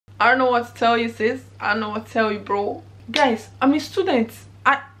I don't know what to tell you, sis. I don't know what to tell you, bro. Guys, I'm a student.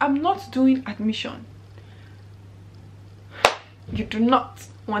 I'm not doing admission. You do not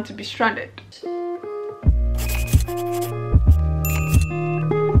want to be stranded.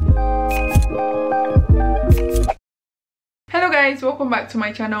 Hello guys, welcome back to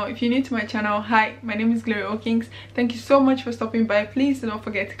my channel. If you're new to my channel, hi, my name is Glory Okings. Thank you so much for stopping by. Please do not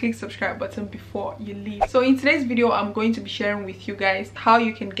forget to click subscribe button before you leave. So in today's video, I'm going to be sharing with you guys how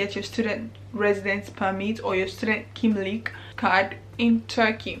you can get your student residence permit or your student Kimlik card in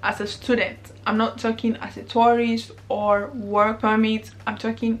Turkey as a student. I'm not talking as a tourist or work permit. I'm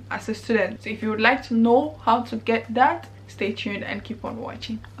talking as a student. So if you would like to know how to get that, stay tuned and keep on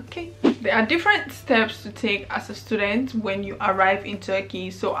watching. Okay, there are different steps to take as a student when you arrive in Turkey.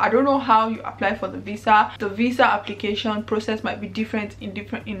 So I don't know how you apply for the visa. The visa application process might be different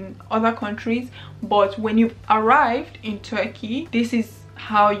in other countries, but when you've arrived in Turkey, this is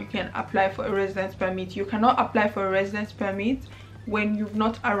how you can apply for a residence permit. You cannot apply for a residence permit when you've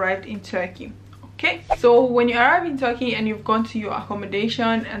not arrived in Turkey. Okay, so when you arrive in Turkey and you've gone to your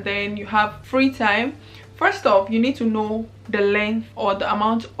accommodation and then you have free time, first off, you need to know the length or the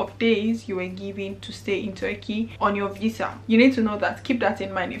amount of days you were given to stay in Turkey on your visa. You need to know that. Keep that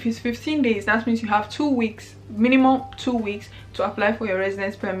in mind. If it's 15 days, that means you have 2 weeks, minimum 2 weeks to apply for your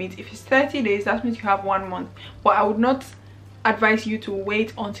residence permit. If it's 30 days, that means you have 1 month. But I would not advise you to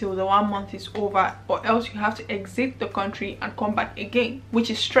wait until the 1 month is over, or else you have to exit the country and come back again, which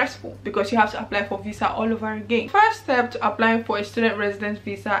is stressful because you have to apply for visa all over again. First step to applying for a student residence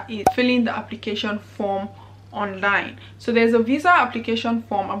visa is filling the application form online. So there's a visa application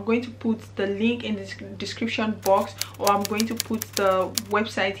form. I'm going to put the link in the description box, or I'm going to put the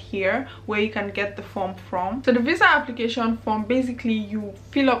website here where you can get the form from. So the visa application form, basically you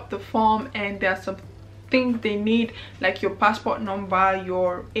fill up the form and there are some things they need, like your passport number,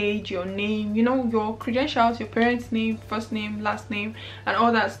 your age, your name, you know, your credentials, your parents' name, first name, last name, and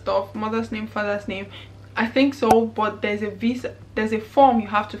all that stuff, mother's name, father's name. I think so, but there's a form you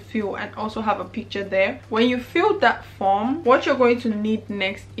have to fill and also have a picture there. When you fill that form, what you're going to need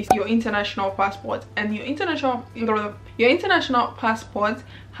next is your international passport, and your international passport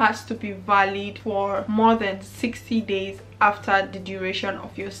has to be valid for more than 60 days after the duration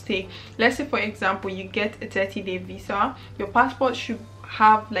of your stay. Let's say for example you get a 30-day visa, your passport should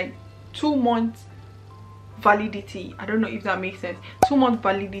have like 2 months validity. I don't know if that makes sense. 2 month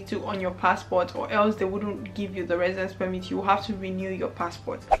validity on your passport, or else they wouldn't give you the residence permit. You have to renew your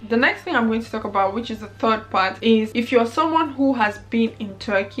passport. The next thing I'm going to talk about, which is the third part, is if you're someone who has been in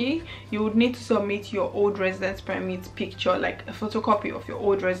Turkey, you would need to submit your old residence permit picture, like a photocopy of your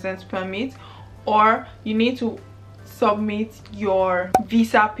old residence permit, or you need to submit your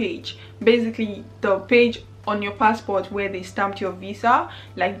visa page, basically the page on your passport where they stamped your visa,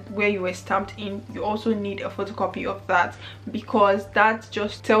 like where you were stamped in. You also need a photocopy of that, because that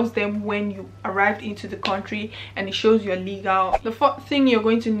just tells them when you arrived into the country and it shows you're legal. The fourth thing you're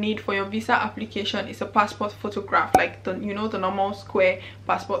going to need for your visa application is a passport photograph, like the, you know, the normal square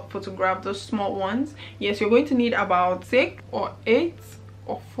passport photograph, those small ones. Yes, you're going to need about 6 or 8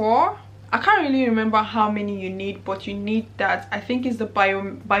 or 4. I can't really remember how many you need, but you need that. I think it's the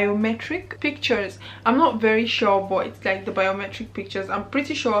biometric pictures. I'm not very sure, but it's like the biometric pictures. I'm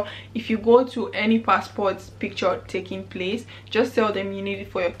pretty sure if you go to any passport picture taking place, just tell them you need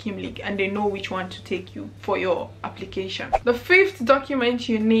it for your Kimlik and they know which one to take you for your application. The fifth document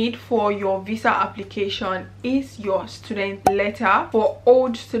you need for your visa application is your student letter. For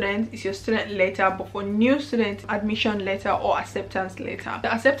old students, it's your student letter, but for new students, admission letter or acceptance letter.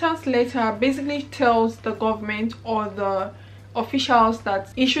 The acceptance letter basically tells the government or the officials that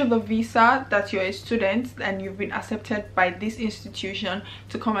issue the visa that you're a student and you've been accepted by this institution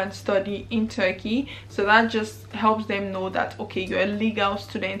to come and study in Turkey. So that just helps them know that, okay, you're a legal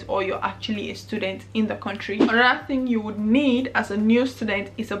student or you're actually a student in the country. Another thing you would need as a new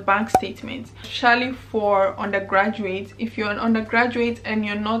student is a bank statement, especially for undergraduates. If you're an undergraduate and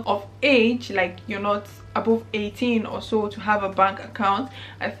you're not of age, like you're not above 18 or so to have a bank account,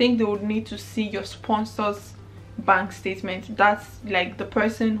 I think they would need to see your sponsor's bank statement. That's like the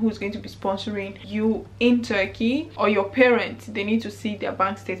person who's going to be sponsoring you in Turkey, or your parents. They need to see their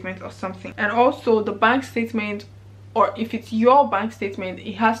bank statement or something. And also the bank statement, or if it's your bank statement,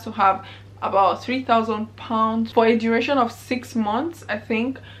 it has to have about £3,000 for a duration of 6 months, I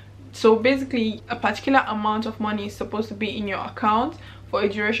think. So basically a particular amount of money is supposed to be in your account for a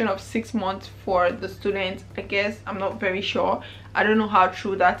duration of 6 months for the students. I guess, I'm not very sure. I don't know how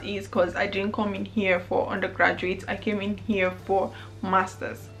true that is, because I didn't come in here for undergraduates, I came in here for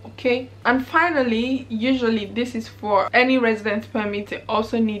masters. Okay, and finally, usually this is for any residence permit, they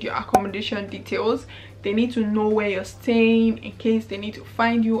also need your accommodation details. They need to know where you're staying in case they need to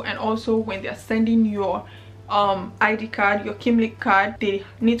find you, and also when they're sending your ID card, your Kimlik card, they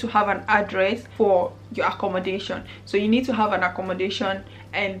need to have an address for your accommodation. So you need to have an accommodation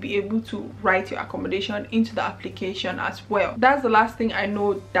and be able to write your accommodation into the application as well. That's the last thing I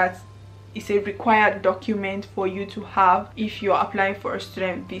know that is a required document for you to have if you're applying for a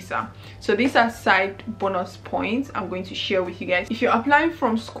student visa. So these are side bonus points I'm going to share with you guys. If you're applying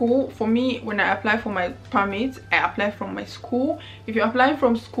from school, for me, when I apply for my permit, I apply from my school. If you're applying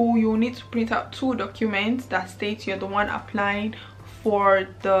from school, you will need to print out 2 documents that state you're the one applying for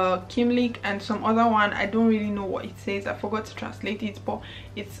the Kimlik, and some other one, I don't really know what it says, I forgot to translate it, but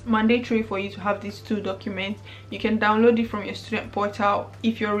it's mandatory for you to have these 2 documents. You can download it from your student portal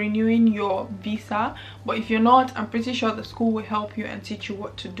if you're renewing your visa, but if you're not, I'm pretty sure the school will help you and teach you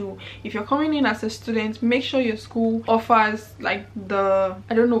what to do. If you're coming in as a student, make sure your school offers like the,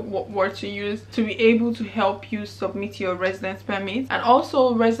 I don't know what word to use, to be able to help you submit your residence permit. And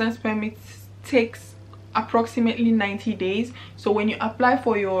also, residence permits takes approximately 90 days. So when you apply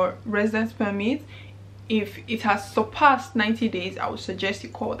for your residence permit, if it has surpassed 90 days, I would suggest you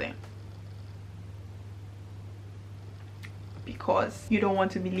call them, because you don't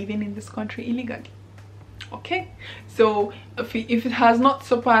want to be living in this country illegally. Okay, so if it has not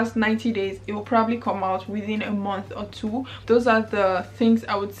surpassed 90 days, it will probably come out within a month or 2. Those are the things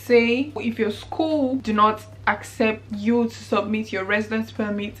I would say. If your school do not accept you to submit your residence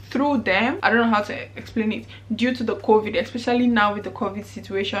permit through them, I don't know how to explain it, due to the COVID, especially now with the COVID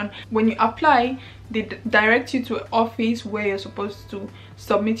situation, when you apply, they direct you to an office where you're supposed to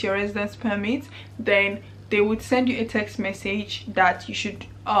submit your residence permit. Then they would send you a text message that you should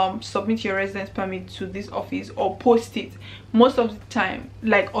submit your residence permit to this office or post it. Most of the time,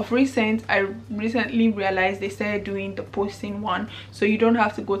 like of recent, I recently realized they started doing the posting one, so you don't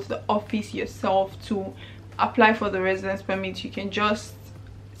have to go to the office yourself to apply for the residence permit. You can just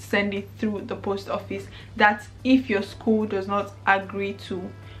send it through the post office. That's if your school does not agree to,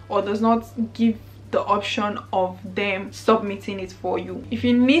 or does not give the option of them submitting it for you. If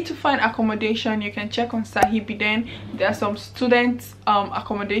you need to find accommodation, you can check on Sahibiden. There are some student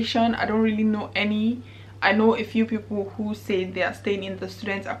accommodation. I don't really know any. I know a few people who say they are staying in the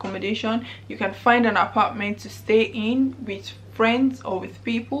student accommodation. You can find an apartment to stay in with friends or with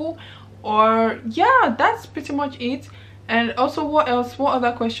people, or yeah, that's pretty much it. And also, what else, what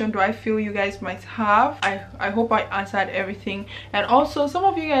other question do I feel you guys might have? I hope I answered everything. And also, some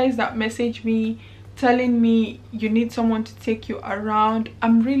of you guys that message me telling me you need someone to take you around,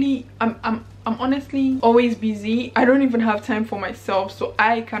 I'm honestly always busy. I don't even have time for myself, so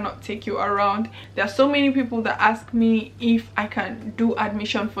I cannot take you around. There are so many people that ask me if I can do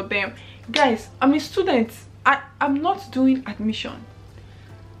admission for them. Guys, I'm a student. I'm not doing admission.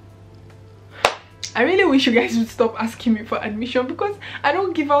 I really wish you guys would stop asking me for admission, because I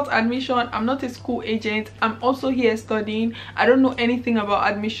don't give out admission. I'm not a school agent. I'm also here studying. I don't know anything about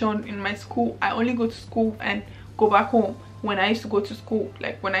admission in my school. I only go to school and go back home when I used to go to school,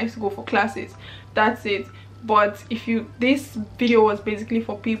 like when I used to go for classes. That's it. But this video was basically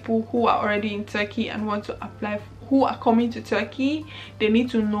for people who are already in Turkey and want to apply, who are coming to Turkey. They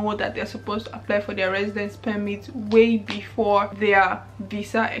need to know that they're supposed to apply for their residence permit way before their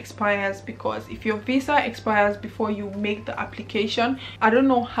visa expires, because if your visa expires before you make the application, I don't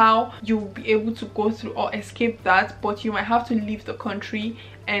know how you'll be able to go through or escape that, but you might have to leave the country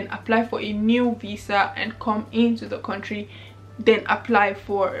and apply for a new visa and come into the country, then apply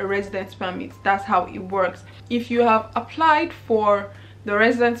for a residence permit. That's how it works. If you have applied for the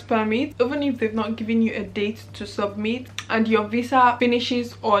residence permit, even if they've not given you a date to submit, and your visa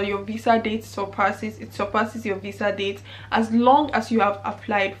finishes or your visa date surpasses your visa date, as long as you have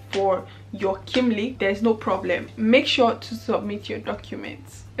applied for your Kimlik, there's no problem. Make sure to submit your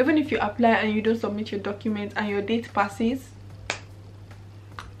documents. Even if you apply and you don't submit your documents and your date passes,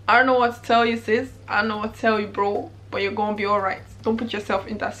 I don't know what to tell you, sis. I don't know what to tell you, bro, but you're gonna be all right. Don't put yourself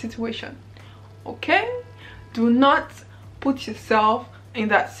in that situation, okay? Do not put yourself in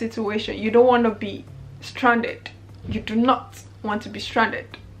that situation. You don't want to be stranded. You do not want to be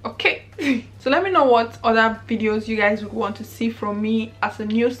stranded, okay? So let me know what other videos you guys would want to see from me as a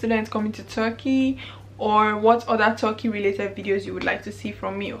new student coming to Turkey, or what other Turkey related videos you would like to see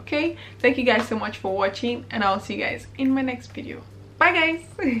from me, okay? Thank you guys so much for watching, and I'll see you guys in my next video. Bye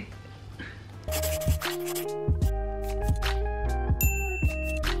guys.